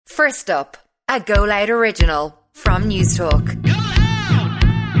First up, a Go Loud original from Newstalk.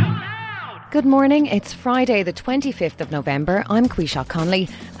 Good morning, it's Friday the 25th of November. I'm Quisha Conley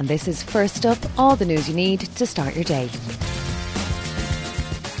and this is First Up, all the news you need to start your day.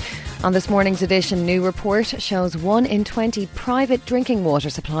 On this morning's edition, new report shows 1 in 20 private drinking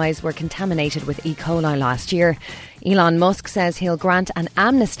water supplies were contaminated with E. coli last year. Elon Musk says he'll grant an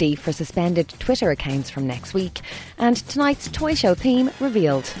amnesty for suspended Twitter accounts from next week. And tonight's toy show theme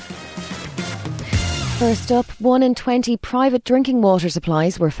revealed. First up, 1 in 20 private drinking water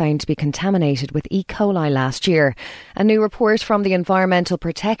supplies were found to be contaminated with E. coli last year. A new report from the Environmental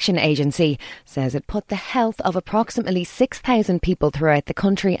Protection Agency says it put the health of approximately 6,000 people throughout the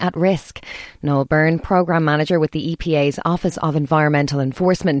country at risk. Noel Byrne, Programme Manager with the EPA's Office of Environmental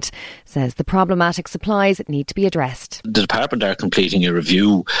Enforcement, says the problematic supplies need to be addressed. The department are completing a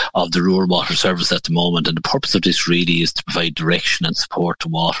review of the rural water service at the moment, and the purpose of this really is to provide direction and support to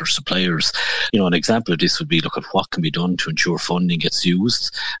water suppliers. An example of this would be look at what can be done to ensure funding gets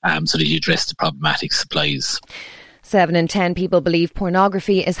used so that you address the problematic supplies. 7 in 10 people believe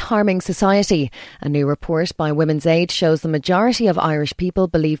pornography is harming society. A new report by Women's Aid shows the majority of Irish people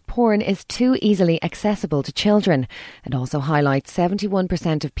believe porn is too easily accessible to children. It also highlights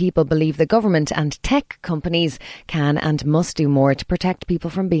 71% of people believe the government and tech companies can and must do more to protect people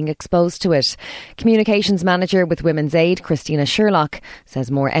from being exposed to it. Communications Manager with Women's Aid, Christina Sherlock, says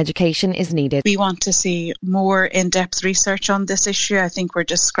more education is needed. We want to see more in-depth research on this issue. I think we're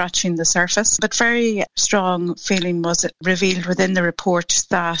just scratching the surface, but very strong feeling was revealed within the report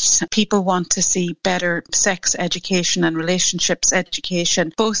that people want to see better sex education and relationships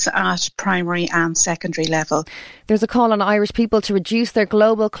education, both at primary and secondary level. There's a call on Irish people to reduce their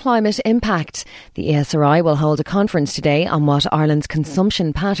global climate impact. The ESRI will hold a conference today on what Ireland's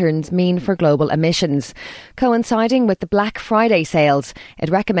consumption patterns mean for global emissions. Coinciding with the Black Friday sales,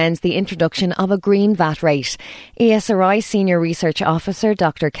 it recommends the introduction of a green VAT rate. ESRI Senior Research Officer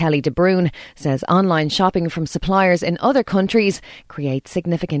Dr Kelly De Bruyne says online shopping from suppliers in other countries create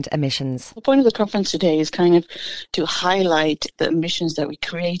significant emissions. The point of the conference today is kind of to highlight the emissions that we're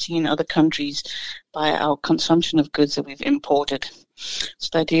creating in other countries by our consumption of goods that we've imported. So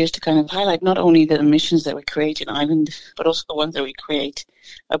the idea is to kind of highlight not only the emissions that we create in Ireland, but also the ones that we create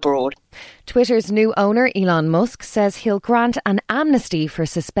abroad. Twitter's new owner, Elon Musk, says he'll grant an amnesty for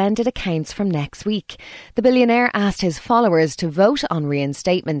suspended accounts from next week. The billionaire asked his followers to vote on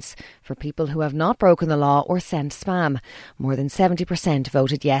reinstatements for people who have not broken the law or sent spam. More than 70%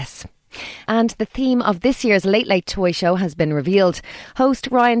 voted yes. And the theme of this year's Late Late Toy Show has been revealed. Host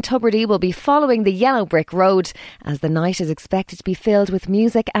Ryan Tubridy will be following the Yellow Brick Road as the night is expected to be filled with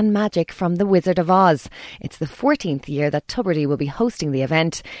music and magic from The Wizard of Oz. It's the 14th year that Tubridy will be hosting the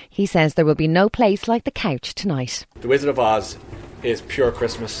event. He says there will be no place like the couch tonight. The Wizard of Oz is pure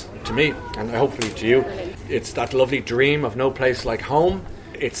Christmas to me, and hopefully to you. It's that lovely dream of no place like home.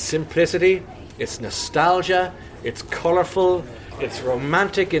 It's simplicity, it's nostalgia, it's colourful, it's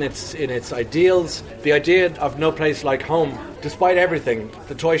romantic in its ideals. The idea of no place like home, despite everything,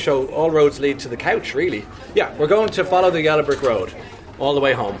 the toy show, all roads lead to the couch, really. Yeah, we're going to follow the Yellow Brick Road all the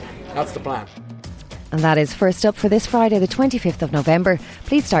way home. That's the plan. And that is First Up for this Friday, the 25th of November.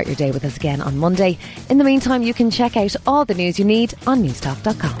 Please start your day with us again on Monday. In the meantime, you can check out all the news you need on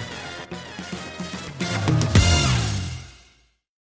newstalk.com.